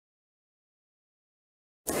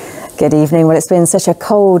Good evening. Well, it's been such a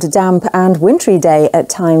cold, damp and wintry day at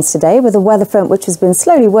times today, with a weather front which has been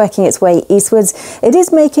slowly working its way eastwards. It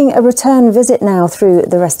is making a return visit now through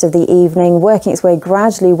the rest of the evening, working its way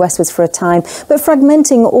gradually westwards for a time, but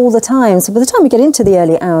fragmenting all the time. So by the time we get into the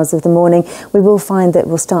early hours of the morning, we will find that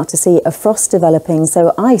we'll start to see a frost developing.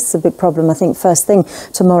 So ice, a big problem, I think, first thing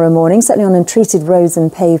tomorrow morning, certainly on untreated roads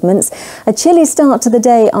and pavements. A chilly start to the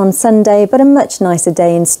day on Sunday, but a much nicer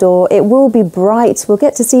day in store. It will be bright. We'll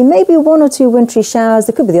get to see maybe one or two wintry showers.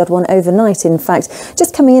 There could be the odd one overnight, in fact,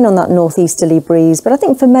 just coming in on that northeasterly breeze. But I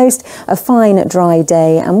think for most, a fine, dry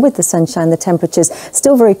day. And with the sunshine, the temperatures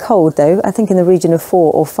still very cold, though, I think in the region of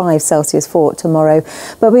 4 or 5 Celsius for tomorrow.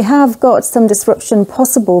 But we have got some disruption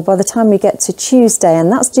possible by the time we get to Tuesday,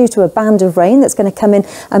 and that's due to a band of rain that's going to come in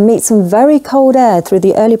and meet some very cold air through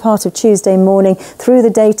the early part of Tuesday morning, through the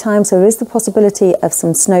daytime. So there is the possibility of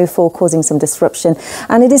some snowfall causing some disruption.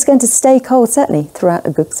 And it is going to stay cold, certainly, throughout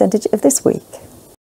a good percentage of this week.